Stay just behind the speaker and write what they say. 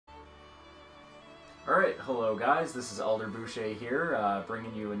Alright, hello guys, this is Alder Boucher here,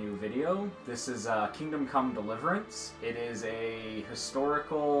 bringing you a new video. This is Kingdom Come Deliverance. It is a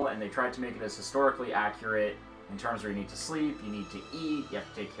historical, and they tried to make it as historically accurate in terms where you need to sleep, you need to eat, you have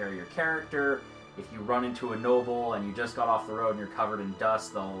to take care of your character. If you run into a noble and you just got off the road and you're covered in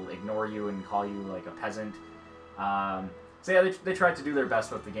dust, they'll ignore you and call you like a peasant. So yeah, they tried to do their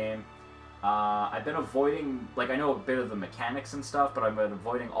best with the game. I've been avoiding, like, I know a bit of the mechanics and stuff, but I've been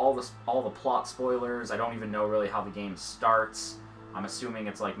avoiding all the plot spoilers. I don't even know really how the game starts. I'm assuming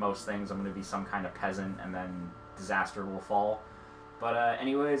it's like most things, I'm going to be some kind of peasant and then disaster will fall. But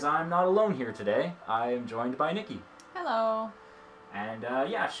anyways, I'm not alone here today. I am joined by Nikki. Hello. And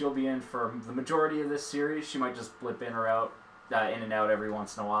yeah, she'll be in for the majority of this series. She might just blip in or out, in and out every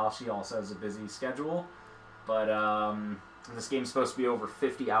once in a while. She also has a busy schedule. But this game's supposed to be over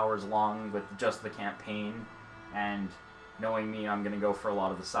 50 hours long with just the campaign, and knowing me, I'm gonna go for a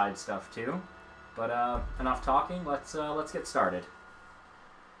lot of the side stuff too. But enough talking. Let's get started.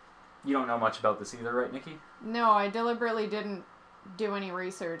 You don't know much about this either, right, Nikki? No, I deliberately didn't do any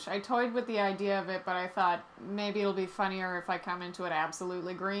research. I toyed with the idea of it, but I thought maybe it'll be funnier if I come into it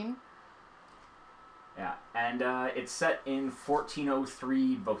absolutely green. Yeah, and it's set in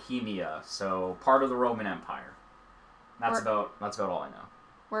 1403 Bohemia, so part of the Roman Empire. That's about all I know.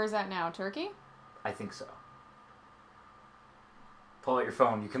 Where is that now? Turkey? I think so. Pull out your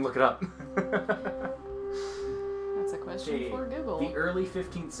phone. You can look it up. That's a question for Google. The early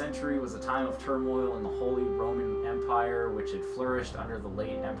 15th century was a time of turmoil in the Holy Roman Empire, which had flourished under the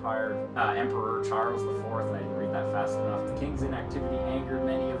late Emperor Charles IV, and I didn't read that fast enough. The king's inactivity angered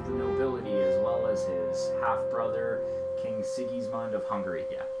many of the nobility, as well as his half-brother, King Sigismund of Hungary.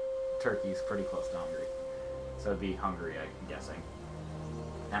 Yeah, Turkey's pretty close to Hungary. So it'd be Hungary, I'm guessing.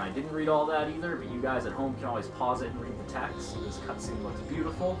 And I didn't read all that either, but you guys at home can always pause it and read the text. This cutscene looks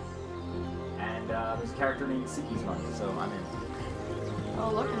beautiful. And there's a character named Sigismund, so I'm in.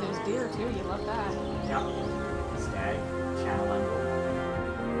 Oh, look, and there's deer too. You love that. Yep. Stag, channel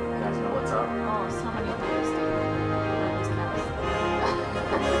emblem. You guys know what's up? Oh, so many deer,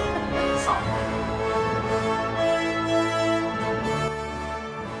 Steve. Something.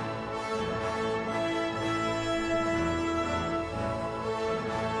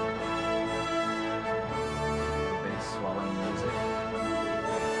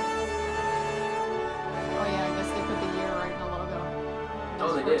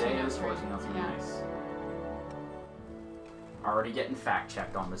 Nice. Already getting fact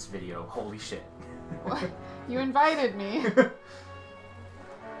checked on this video. Holy shit. What? You invited me. I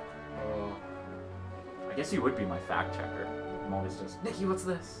guess you would be my fact checker. I'm always just, Nikki, what's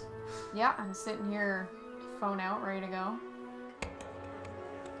this? Yeah, I'm sitting here, phone out, ready to go.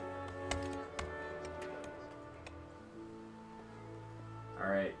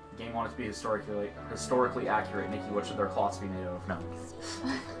 Alright, game wanted to be historically accurate. Nikki, what should their cloths be made of? No.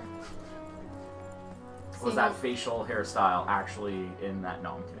 Was that facial hairstyle actually in that?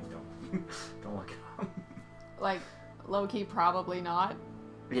 No, I'm kidding. Don't look it up. Like, low-key, probably not.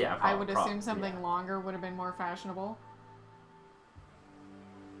 Yeah, I would assume something longer would have been more fashionable.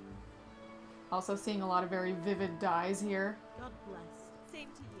 Also seeing a lot of very vivid dyes here. God bless. Same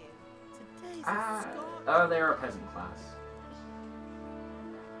to you. Today's oh, they are a peasant class.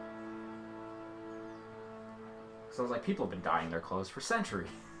 So it's like people have been dyeing their clothes for centuries.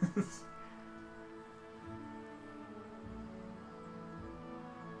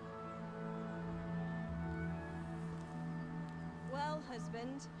 Well,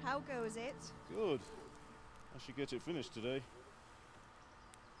 husband, how goes it? Good. I should get it finished today.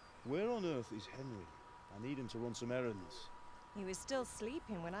 Where on earth is Henry? I need him to run some errands. He was still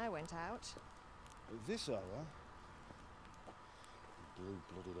sleeping when I went out. At this hour?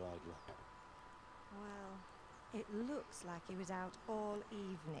 Blue-blooded idler. Well, it looks like he was out all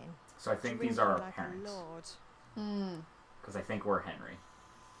evening. So I think these are our like parents. Because I think we're Henry.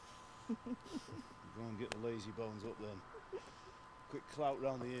 Go and get the lazy bones up then. Quick clout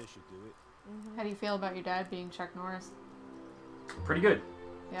round the ear should do it. How do you feel about your dad being Chuck Norris? Pretty good.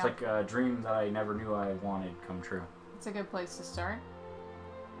 Yeah. It's like a dream that I never knew I wanted come true. It's a good place to start.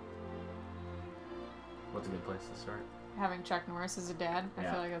 What's a good place to start? Having Chuck Norris as a dad. I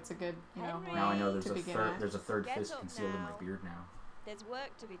feel like that's a good, you know, now I know there's a third fist concealed in my beard now. There's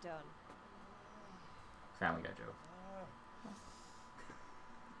work to be done. Family Guy joke.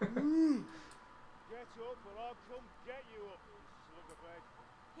 Get up or I'll come get you up, you slug of bed.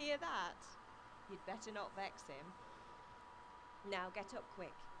 Hear that? You'd better not vex him. Now get up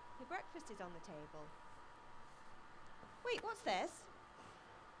quick. Your breakfast is on the table. Wait, what's this?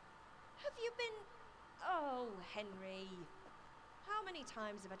 Have you been... Oh, Henry. How many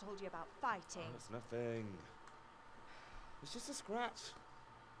times have I told you about fighting? Oh, it's nothing. It's just a scratch.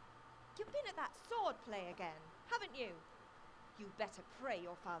 You've been at that sword play again, haven't you? You better pray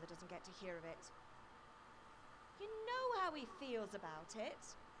your father doesn't get to hear of it. You know how he feels about it.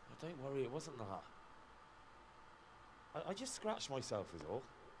 Oh, don't worry, it wasn't that. I just scratched myself is all.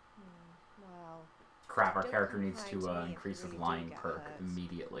 Well... Crap, our Don't character needs complain to to me if you increase his really do lying get perk hurt.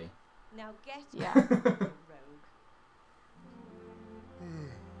 immediately. Now get Yeah. up, you rogue.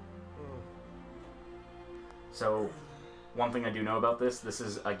 So, one thing I do know about this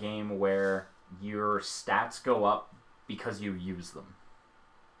is a game where your stats go up because you use them.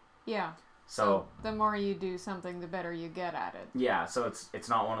 Yeah. So the more you do something, the better you get at it. yeah, so it's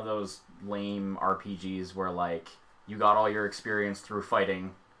not one of those lame RPGs where like you got all your experience through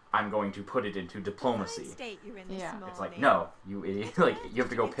fighting, I'm going to put it into diplomacy. State you're in this Yeah. morning. It's like, no, you idiot. Like, you have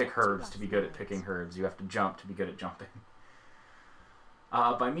to go pick herbs to be good at picking herbs. You have to jump to be good at jumping.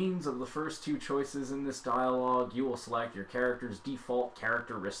 By means of the first two choices in this dialogue, you will select your character's default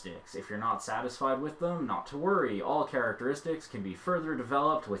characteristics. If you're not satisfied with them, not to worry. All characteristics can be further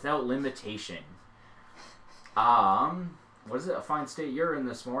developed without limitation. What is it? A fine state you're in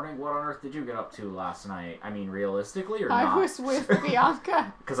this morning. What on earth did you get up to last night? I mean, realistically or not? I was with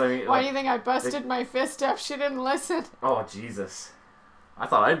Bianca. Because I mean, Why like, do you think I busted my fist up? She didn't listen. oh, Jesus. I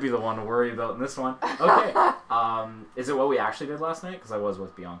thought I'd be the one to worry about in this one. Okay. Is it what we actually did last night? Because I was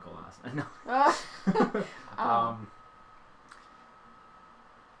with Bianca last night. No.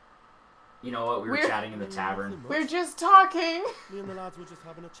 You know what? We were chatting in the tavern. We're just talking. Me and the lads were just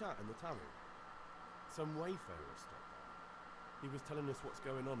having a chat in the tavern. Some wayfarer stopped by. He was telling us what's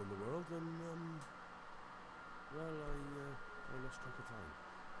going on in the world, and well, I lost track of time.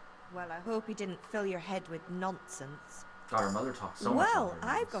 Well, I hope he didn't fill your head with nonsense. God, our mother talks so much. Well,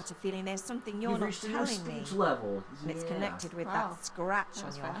 I've got a feeling there's something you're You've not reached a new telling me. speech level. And it's connected with Wow. that scratch That on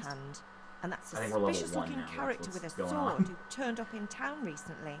was your fast. hand. And that I think we're level suspicious 1 looking now, that's character what's with a going sword on. who turned up in town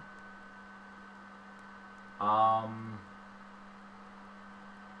recently. I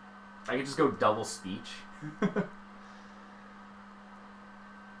could just go double speech.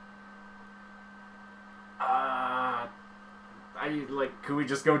 Could we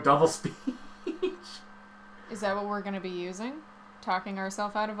just go double speech? Is that what we're going to be using? Talking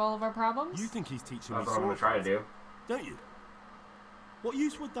ourselves out of all of our problems? You think he's teaching me That's what I'm going to try to do. don't you? What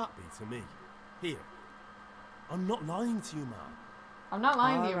use would that be to me? Here. I'm not lying to you, man. I'm not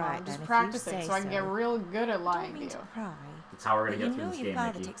lying to you, All Mom. right, I'm then, just if you practicing say so I can get so. real good at I lying don't to mean you. to pry, That's how we're but going to you get through know this your game,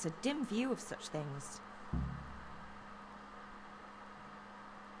 father Nikki. takes a dim view of such things.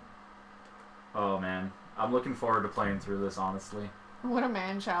 Oh, man. I'm looking forward to playing through this, honestly. What a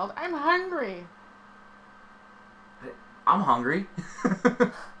man-child. I'm hungry. I'm hungry.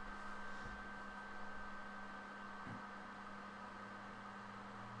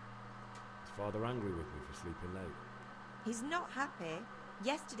 Is father angry with me for sleeping late? He's not happy.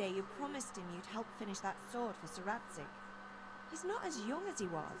 Yesterday you promised him you'd help finish that sword for Sir Radzik. He's not as young as he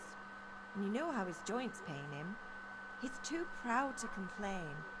was. And you know how his joints pain him. He's too proud to complain,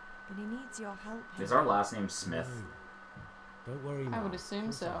 but he needs your help. Is our last name Smith? No. Don't worry, I Mum. would assume Of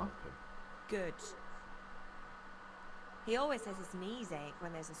course I'll so. help him. Good. He always says his knees ache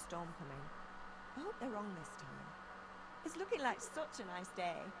when there's a storm coming. I hope they're wrong this time. It's looking like such a nice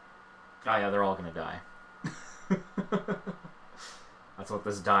day. Oh, yeah, they're all going to die. That's what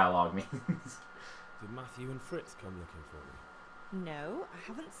this dialogue means. Did Matthew and Fritz come looking for me? No, I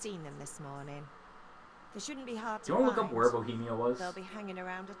haven't seen them this morning. They shouldn't be hard Do to you want to look up find. where Bohemia was? They'll be hanging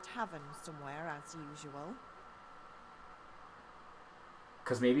around a tavern somewhere, as usual.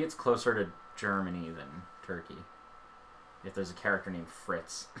 Because maybe it's closer to Germany than Turkey. If there's a character named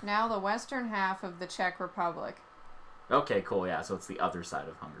Fritz. Now the western half of the Czech Republic. Okay, cool, yeah, so it's the other side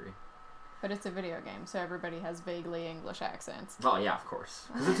of Hungary. But it's a video game, so everybody has vaguely English accents. Oh, yeah, of course.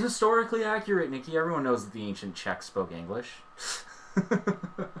 Because it's historically accurate, Nikki. Everyone knows that the ancient Czechs spoke English.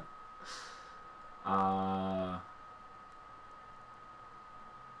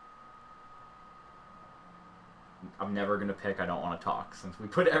 I'm never going to pick I don't want to talk, since we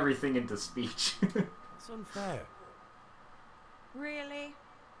put everything into speech. That's unfair. Really?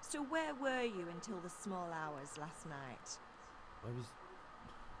 So where were you until the small hours last night? I was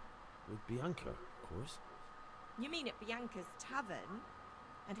with Bianca, of course. You mean at Bianca's tavern?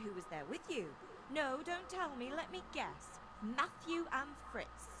 And who was there with you? No, don't tell me, let me guess. Matthew and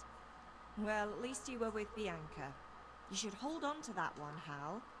Fritz. Well, at least you were with Bianca. You should hold on to that one,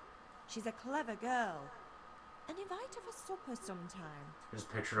 Hal. She's a clever girl. And invite her for supper sometime. Just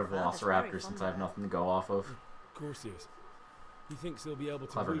a picture of Oh, that's very Velociraptor, since fun I have there. nothing to go off of. Of course he is. He thinks he'll be able to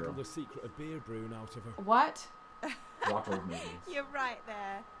Clever wheedle girl. the secret of beer brewing out of her. What? Watch old movies. You're right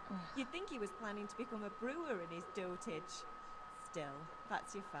there. You'd think he was planning to become a brewer in his dotage. Still,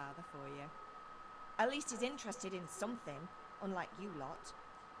 that's your father for you. At least he's interested in something, unlike you lot.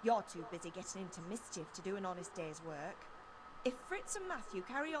 You're too busy getting into mischief to do an honest day's work. If Fritz and Matthew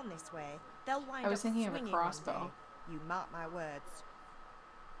carry on this way, they'll wind I was up thinking of a swinging one crossbow. day. You mark my words.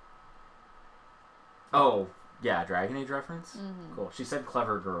 Oh, yeah, Dragon Age reference? Cool. She said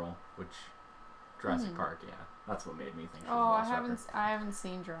clever girl, which Jurassic Park, yeah. That's what made me think she was a Velociraptor. I haven't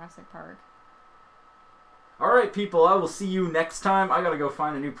seen Jurassic Park. Alright, people, I will see you next time. I gotta go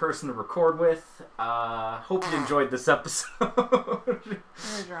find a new person to record with. Hope you enjoyed this episode. You're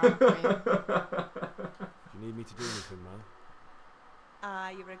drunk, Queen. Do you need me to do anything, man? Ah,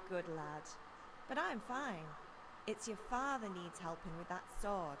 you're a good lad. But I'm fine. It's your father needs helping with that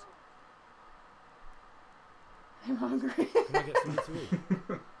sword. I'm hungry. Can I get something to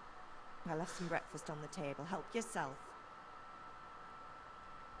eat? I left some breakfast on the table. Help yourself.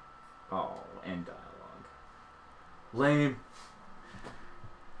 Oh, end dialogue. Lame.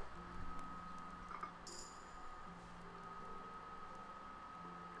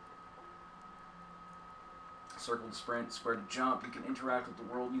 Circle to sprint, square to jump. You can interact with the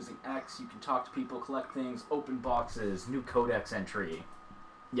world using X. You can talk to people, collect things, open boxes, new codex entry.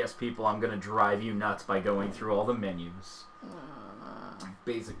 Yes, people, I'm going to drive you nuts by going through all the menus.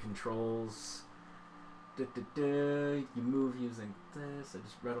 Basic controls. You move using this. I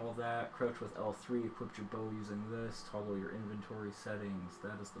just read all that. Crouch with L3. Equip your bow using this. Toggle your inventory settings.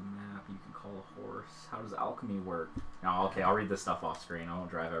 That is the map. You can call a horse. How does alchemy work? Oh, okay, I'll read this stuff off screen. I won't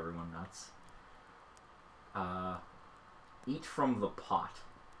drive everyone nuts. Eat from the pot.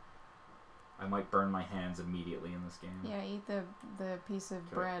 I might burn my hands immediately in this game. Yeah, eat the piece of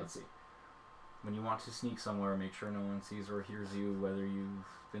Okay, bread. let's see. When you want to sneak somewhere, make sure no one sees or hears you. Whether you've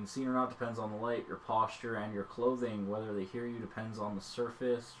been seen or not depends on the light, your posture, and your clothing. Whether they hear you depends on the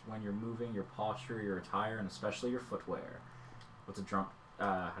surface. When you're moving, your posture, your attire, and especially your footwear. What's a jump?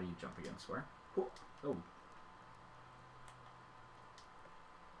 How do you jump again? Square? Oh.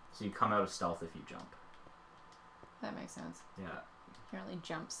 So you come out of stealth if you jump. That makes sense. Yeah. Apparently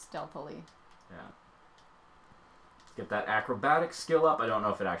jumps stealthily. Yeah. Get that acrobatic skill up. I don't know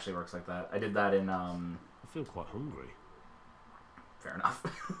if it actually works like that. I did that in, I feel quite hungry. Fair enough.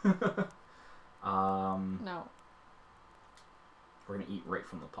 No. We're gonna eat right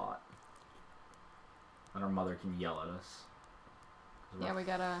from the pot. And our mother can yell at us. 'Cause we're Yeah, we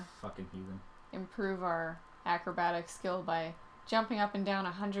gotta fucking heathen. improve our acrobatic skill by jumping up and down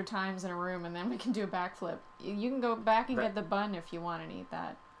 100 times in a room, and then we can do a backflip. You can go back and get the bun if you want and eat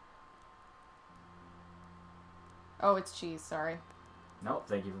that. Oh, it's cheese, sorry. Nope,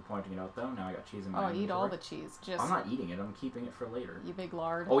 thank you for pointing it out though. Now I got cheese in my Oh, inventory. eat all the cheese. Just I'm not eating it, I'm keeping it for later. you big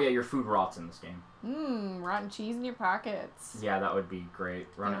lard. Oh yeah, your food rots in this game. Rotten cheese in your pockets. Yeah, that would be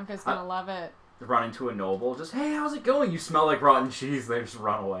great. Bianca's gonna love it. Run into a noble, just, hey, how's it going? You smell like rotten cheese. They just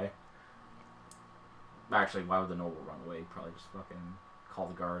run away. Actually, why would the noble run away? He'd probably just fucking call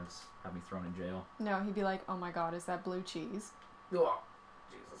the guards, have me thrown in jail. No, he'd be like, oh my god, is that blue cheese? Oh,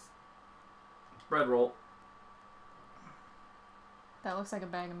 Jesus. Bread roll. That looks like a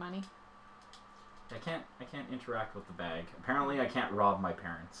bag of money. I can't interact with the bag. Apparently I can't rob my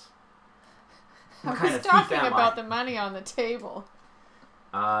parents. What I kind was of thief talking am about I? the money on the table.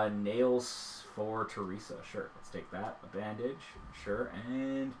 Nails for Teresa. Sure, let's take that. A bandage. Sure.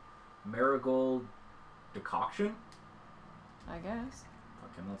 And marigold decoction. I guess.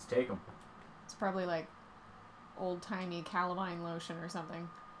 Fucking let's take them. It's probably like old-timey calamine lotion or something.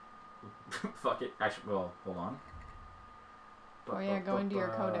 Fuck it. Actually, well, hold on. Oh yeah, go into your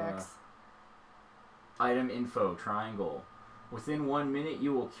codex. Item info, triangle. Within 1 minute,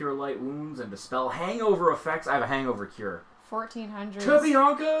 you will cure light wounds and dispel hangover effects. I have a hangover cure. 1400s. Two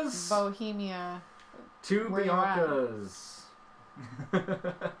Biancas! Bohemia. Two Where you at? Biancas. Let's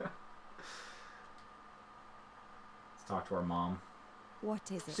talk to our mom.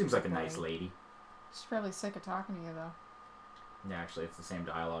 What is it? Seems like a my nice boy? lady. She's probably sick of talking to you, though. Yeah, actually, it's the same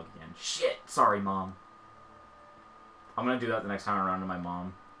dialogue again. Shit! Sorry, Mom. I'm gonna do that the next time I run into my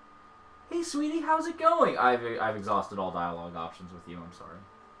mom. Hey, sweetie, how's it going? I've exhausted all dialogue options with you. I'm sorry.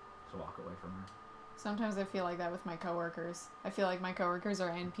 So walk away from her. Sometimes I feel like that with my coworkers. I feel like my coworkers are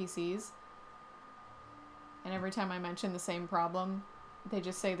NPCs. And every time I mention the same problem, they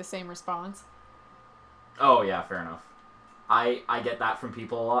just say the same response. Oh, yeah, fair enough. I get that from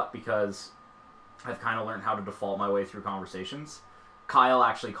people a lot because I've kind of learned how to default my way through conversations. Kyle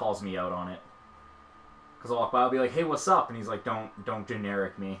actually calls me out on it. Because I'll walk by, I'll be like, hey, what's up? And he's like, don't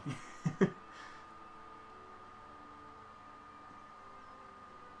generic me.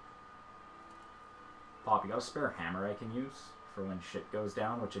 Pop, you got a spare hammer I can use for when shit goes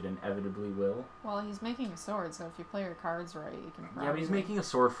down, which it inevitably will. Well, he's making a sword, so if you play your cards right, you can probably... Yeah, but he's making a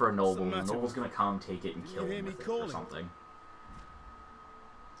sword for a noble, and the matter noble's with gonna come take it and kill hear him me with it or calling? something.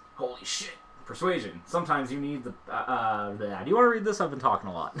 Holy shit! Persuasion. Sometimes you need the... do you want to read this? I've been talking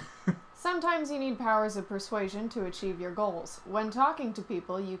a lot. Sometimes you need powers of persuasion to achieve your goals. When talking to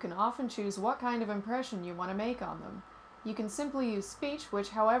people, you can often choose what kind of impression you want to make on them. You can simply use speech, which,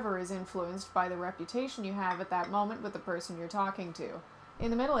 however, is influenced by the reputation you have at that moment with the person you're talking to. In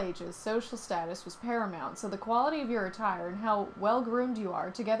the Middle Ages, social status was paramount, so the quality of your attire and how well-groomed you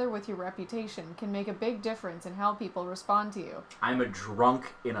are, together with your reputation, can make a big difference in how people respond to you. I'm a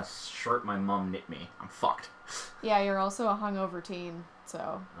drunk in a shirt my mom knit me. I'm fucked. Yeah, you're also a hungover teen,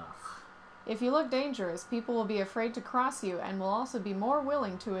 so... Ugh. If you look dangerous, people will be afraid to cross you and will also be more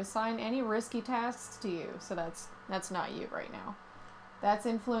willing to assign any risky tasks to you, so that's not you right now. That's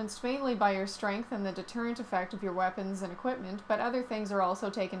influenced mainly by your strength and the deterrent effect of your weapons and equipment, but other things are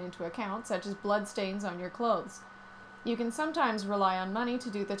also taken into account, such as bloodstains on your clothes. You can sometimes rely on money to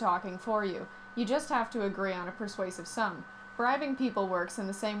do the talking for you. You just have to agree on a persuasive sum. Bribing people works in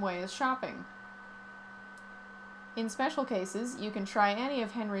the same way as shopping. In special cases, you can try any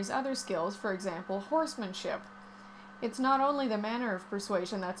of Henry's other skills, for example, horsemanship. It's not only the manner of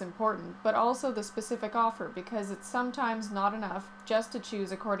persuasion that's important, but also the specific offer, because it's sometimes not enough just to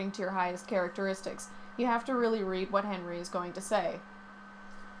choose according to your highest characteristics. You have to really read what Henry is going to say.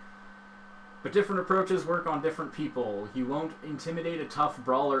 But different approaches work on different people. You won't intimidate a tough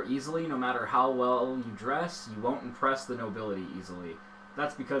brawler easily, no matter how well you dress. You won't impress the nobility easily.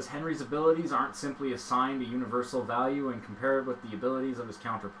 That's because Henry's abilities aren't simply assigned a universal value and compared with the abilities of his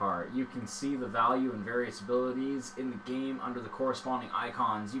counterpart. You can see the value in various abilities in the game under the corresponding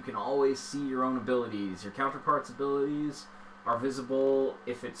icons. You can always see your own abilities. Your counterpart's abilities are visible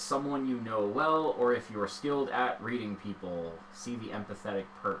if it's someone you know well or if you are skilled at reading people. See the empathetic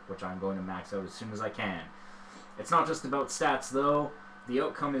perk, which I'm going to max out as soon as I can. It's not just about stats, though. The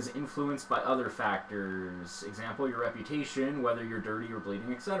outcome is influenced by other factors. Example, your reputation, whether you're dirty or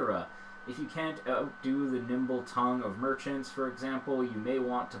bleeding, etc. If you can't outdo the nimble tongue of merchants, for example, you may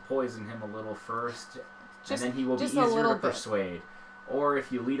want to poison him a little first, and then he will be easier to persuade. Or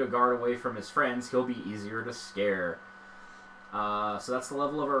if you lead a guard away from his friends, he'll be easier to scare. So that's the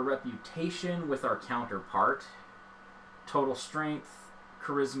level of our reputation with our counterpart. Total strength,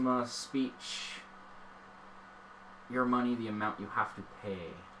 charisma, speech... Your money, the amount you have to pay.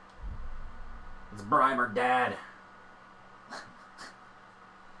 Let's bribe our dad.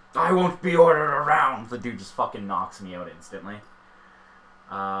 I won't be ordered around. The dude just fucking knocks me out instantly.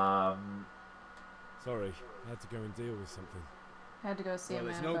 Sorry, I had to go and deal with something. I had to go see a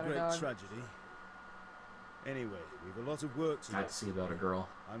man It's no about a great dog. tragedy. Anyway, we've a lot of work to do. I had to see about a girl.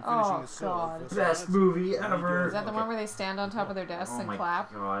 I'm finishing Oh, the sword God. first. Best movie ever. Is that the one where they stand on top of their desks Oh and my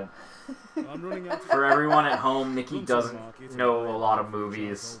clap? god. I'm running out For everyone at home, Nikki doesn't know a lot of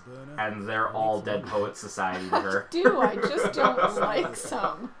movies, and they're all Dead Poets Society to her. Do I just don't like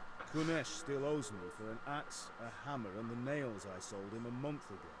some. Kunesh still owes me for an axe, a hammer, and the nails I sold him a month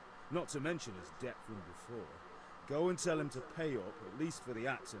ago. Not to mention his debt from before. Go and tell him to pay up, at least for the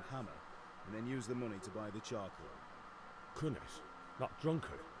axe and hammer, and then use the money to buy the charcoal. Kunesh, that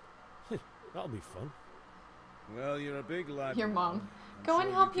drunkard. That'll be fun. Well, you're a big lad. Your now. mom. I'm Go sure and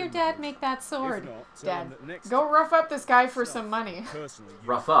you help can your dad manage. make that sword. If not, tell Dad, him that next go time rough up this guy for Stuff. some money. Personally, use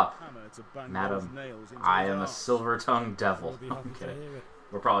Rough the up. hammer to bang Madam, those nails into I his am a arse. silver-tongued devil. I'll be I'm happy to kidding. hear it.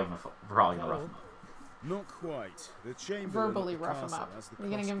 We're probably gonna rough him up. Not quite. The chamberlain Verbally at the rough him castle up. has the You're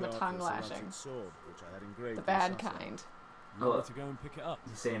gonna give him a crossguard tongue for Sir Lancet's lashing. sword, which I had engraved The in bad Sasser. kind. You want me to go and pick it up?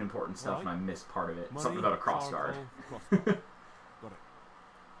 He's saying important stuff, and I missed part of it. Money, Something about a crossguard. charcoal, crossbow. Got it.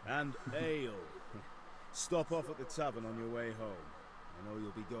 And ale. Stop off at the tavern on your way home. I know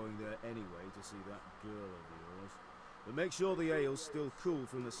you'll be going there anyway to see that girl of yours. But make sure the ale's still cool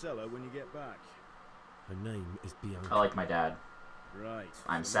from the cellar when you get back. Her name is Bianca. I like my dad. Right.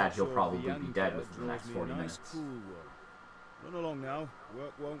 I'm so sad make he'll sure probably be Bianca dead within the draws next me 40 a nice minutes. Cool one. Run along now.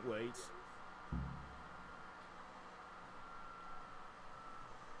 Work won't wait.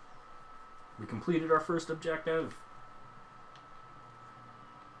 We completed our first objective.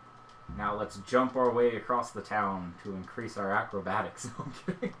 Now let's jump our way across the town to increase our acrobatics. No, I'm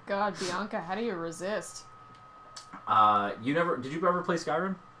kidding. God, Bianca, how do you resist? Did you ever play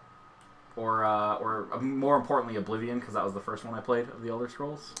Skyrim? Or more importantly, Oblivion, because that was the first one I played of the Elder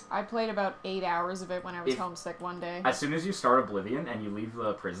Scrolls? I played about 8 hours of it when I was homesick one day. As soon as you start Oblivion and you leave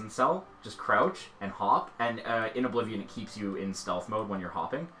the prison cell, just crouch and hop, and in Oblivion it keeps you in stealth mode when you're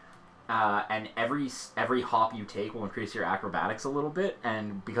hopping. and every hop you take will increase your acrobatics a little bit,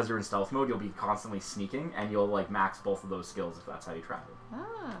 and because you're in stealth mode, you'll be constantly sneaking, and you'll like max both of those skills if that's how you travel.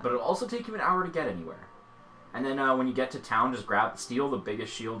 Ah. But it'll also take you an hour to get anywhere. And then when you get to town, just steal the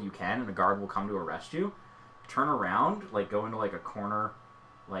biggest shield you can, and a guard will come to arrest you. Turn around, like go into like a corner,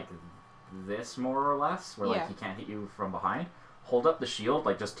 like this more or less, where like he can't hit you from behind. Hold up the shield,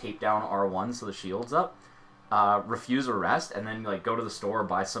 like just tape down R1 so the shield's up. Refuse arrest, and then like go to the store,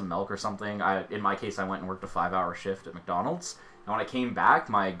 buy some milk or something. In my case, I went and worked a 5-hour shift at McDonald's, and when I came back,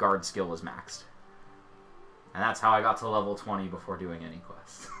 my guard skill was maxed. And that's how I got to level 20 before doing any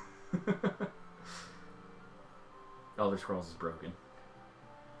quests. Elder Scrolls is broken.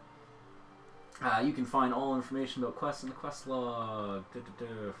 You can find all information about quests in the quest log.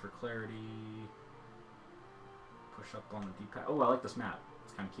 For clarity. Push up on the D-pad. Oh, I like this map.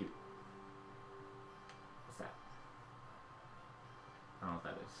 It's kind of cute. What's that? I don't know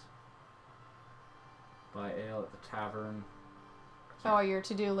what that is. Buy ale at the tavern. Oh, your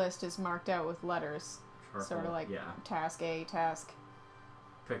to-do list is marked out with letters. Charcoal. Sort of like task A, task.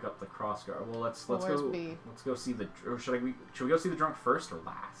 Pick up the crossguard. Well, let's where's go. B? Let's go see the. Or should we go see the drunk first or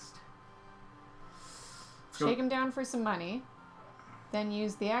last? Shake him down for some money, then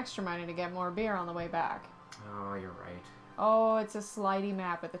use the extra money to get more beer on the way back. Oh, you're right. Oh, it's a slidey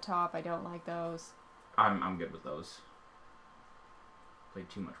map at the top. I don't like those. I'm good with those. Played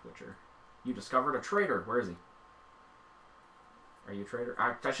too much Witcher. You discovered a traitor. Where is he? Are you a traitor?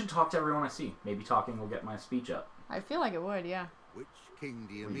 I should talk to everyone I see. Maybe talking will get my speech up. I feel like it would, yeah. Which king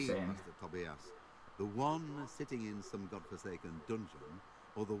do you What are you mean, saying? Master Tobias? The one sitting in some godforsaken dungeon,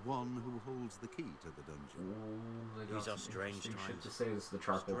 or the one who holds the key to the dungeon? Ooh, These are strange shit times. to say. This is the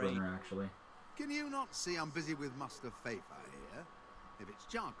charcoal Strange. burner, actually. Can you not see I'm busy with Master Fafa here? If it's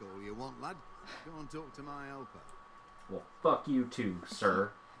charcoal you want, lad, go and talk to my helper. Well, fuck you too,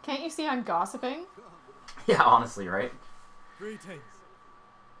 sir. Can't you see I'm gossiping? Yeah, honestly, right? Greetings.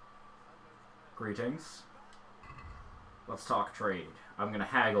 Greetings. Let's talk trade. I'm gonna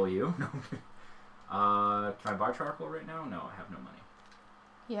haggle you. Can I buy charcoal right now? No, I have no money.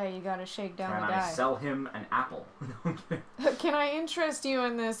 Yeah, you gotta shake down Can the I guy. sell him an apple? Can I interest you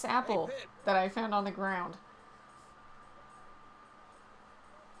in this apple that I found on the ground?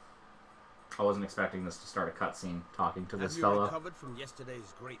 I wasn't expecting this to start a cutscene talking to this Have you fella. recovered from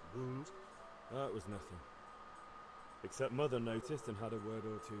yesterday's great wound? That was nothing. Except Mother noticed and had a word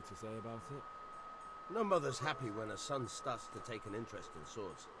or two to say about it. No mother's happy when her son starts to take an interest in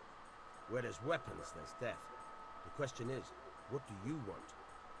swords. Where there's weapons, there's death. The question is, what do you want?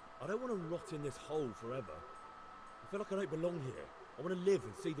 I don't want to rot in this hole forever. I feel like I don't belong here. I want to live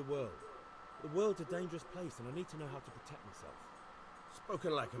and see the world. The world's a dangerous place and I need to know how to protect myself.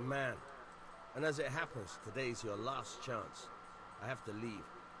 Spoken like a man. And as it happens, today's your last chance. I have to leave.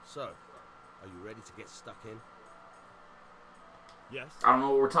 So, are you ready to get stuck in? Yes? I don't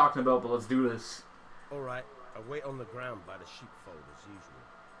know what we're talking about, but let's do this. Alright, I'll wait on the ground by the sheepfold as usual.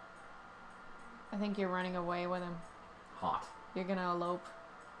 I think you're running away with him. Hot. You're gonna elope.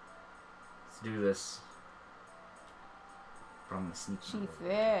 Let's do this. But I'm gonna sneak in a Chief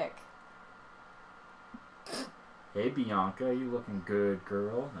little bit. Vic. Hey Bianca, you looking good,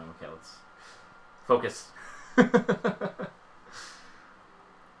 girl? No, okay, let's focus.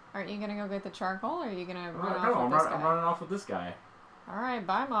 Aren't you gonna go get the charcoal, or are you gonna run No, off with this guy? I'm running off with this guy. Alright,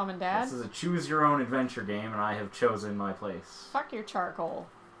 bye, Mom and Dad. This is a choose-your-own-adventure game, and I have chosen my place. Fuck your charcoal.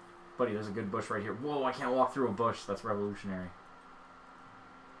 Buddy, there's a good bush right here. Whoa, I can't walk through a bush. That's revolutionary.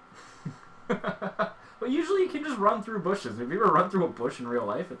 But usually you can just run through bushes. Have you ever run through a bush in real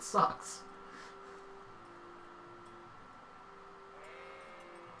life? It sucks.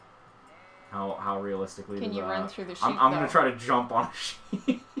 How realistically Can does you that... run through the sheep, I'm gonna though? try to jump on a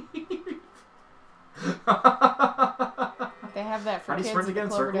sheep. They have that for How do you kids sprint at the again?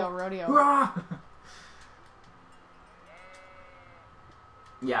 Cloverdale Circle? Rodeo. Hurrah!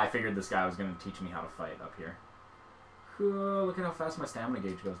 Yeah, I figured this guy was gonna teach me how to fight up here. Look at how fast my stamina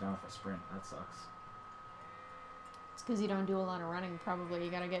gauge goes down if I sprint. That sucks. It's because you don't do a lot of running, probably. You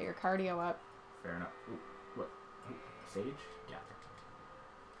gotta get your cardio up. Fair enough. Ooh, what? Ooh, sage? Yeah.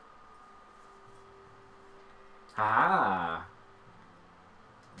 Ah!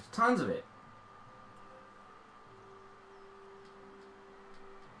 There's tons of it.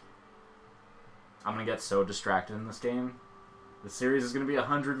 I'm gonna get so distracted in this game. The series is gonna be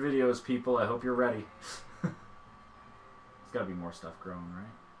 100 videos, people. I hope you're ready. There's gotta be more stuff growing,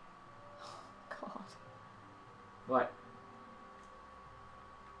 right? God. What?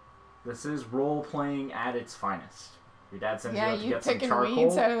 This is role-playing at its finest. Your dad sends you Yeah, out to you get some picking charcoal.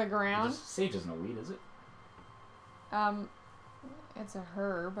 weeds out of the ground. Sage isn't a weed, is it? It's a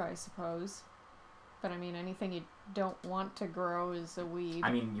herb, I suppose. But I mean, anything you don't want to grow is a weed.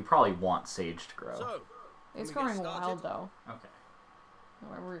 I mean, you probably want sage to grow. So, It's growing wild, though. Okay.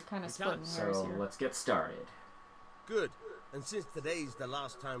 We're kind of splitting hairs So here. let's get started. good. And since today's the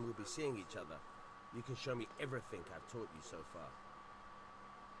last time we'll be seeing each other, you can show me everything I've taught you so far.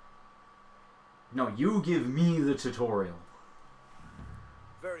 No, you give me the tutorial.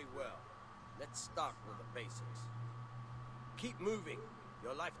 Very well. Let's start with the basics. Keep moving.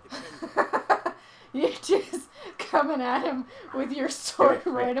 Your life depends on it. You're just coming at him with your sword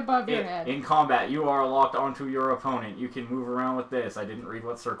right above your head. In combat, you are locked onto your opponent. You can move around with this. I didn't read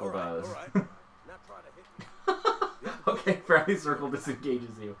what circle does. All right. Now try to hit me. Okay, Friendly Circle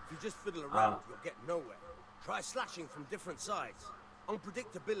disengages you. If you just fiddle around, you'll get nowhere. Try slashing from different sides.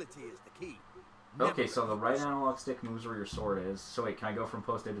 Unpredictability is the key. Okay, so the right analog stick moves where your sword is. So wait, can I go from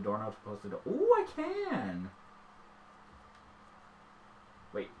post A to doorknob to post A to... Ooh, I can!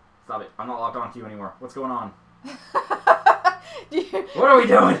 Wait, stop it. I'm not locked onto you anymore. What's going on? What are we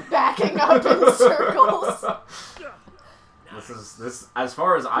doing? Backing up in circles. This as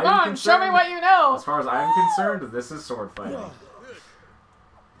far as I'm Come on, concerned... show me what you know! As far as I'm concerned, this is sword fighting.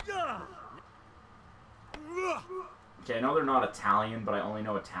 Okay, I know they're not Italian, but I only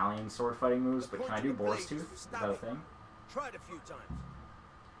know Italian sword fighting moves, but can I do Boar's Tooth? Is that a thing? Try it a few times.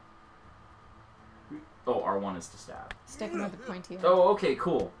 Oh, R1 is to stab. Stick him with the pointy end. Oh, okay,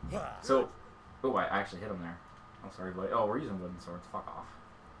 cool. So, oh, I actually hit him there. I'm sorry, buddy. Oh, we're using wooden swords. Fuck off.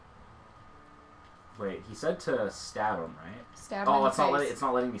 Wait, he said to stab him, right? Stab him in the face. It's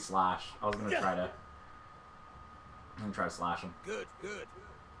not letting me slash. I was gonna try to. I'm gonna try to slash him. Good, good.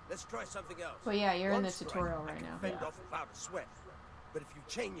 Let's try something else. Well, yeah, you're in One the strike, tutorial I right can now. fend Yeah. off without a sweat. But if you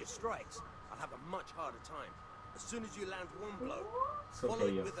chain your strikes, I'll have a much harder time. As soon as you land one blow, It's follow okay,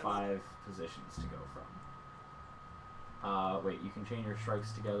 it you have with 5 positions to go from. Wait, you can chain your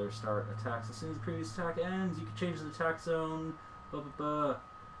strikes together, start attacks as soon as the previous attack ends. You can change the attack zone. Blah, blah, blah.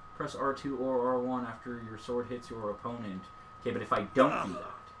 Press R2 or R1 after your sword hits your opponent. Okay, but if I don't do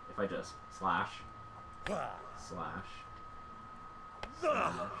that, if I just slash, slash, slash,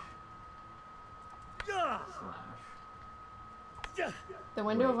 slash. The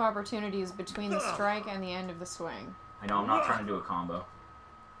window of opportunity is between the strike and the end of the swing. I know, I'm not trying to do a combo.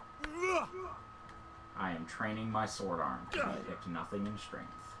 I am training my sword arm to detect nothing in strength.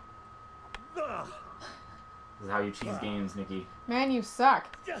 This is how you cheese games, Nikki. Man, you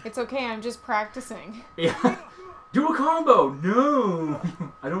suck. It's okay, I'm just practicing. Yeah. Do a combo! No!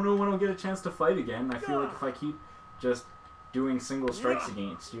 I don't know when I'll get a chance to fight again. I feel like if I keep just doing single strikes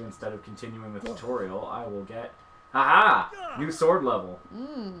against you instead of continuing the tutorial, I will get... Aha! New sword level.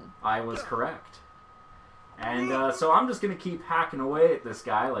 I was correct. And so I'm just going to keep hacking away at this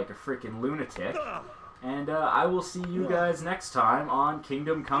guy like a freaking lunatic. And I will see you guys next time on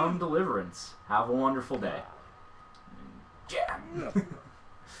Kingdom Come Deliverance. Have a wonderful day. Jam!